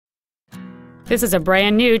This is a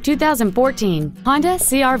brand new 2014 Honda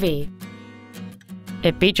CR-V.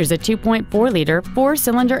 It features a 2.4-liter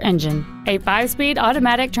four-cylinder engine, a 5-speed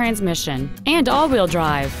automatic transmission, and all-wheel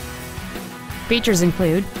drive. Features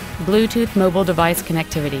include Bluetooth mobile device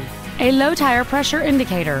connectivity, a low tire pressure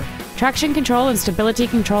indicator, traction control and stability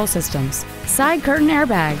control systems, side curtain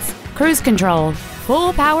airbags, cruise control,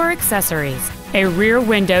 full power accessories, a rear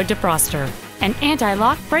window defroster, an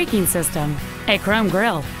anti-lock braking system, a chrome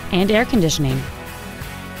grille, and air conditioning.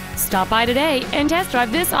 Stop by today and test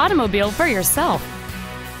drive this automobile for yourself.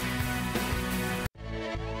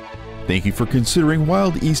 Thank you for considering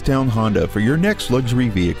Wild Easttown Honda for your next luxury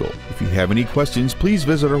vehicle. If you have any questions, please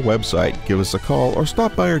visit our website, give us a call, or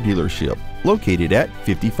stop by our dealership located at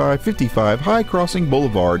 5555 High Crossing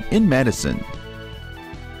Boulevard in Madison.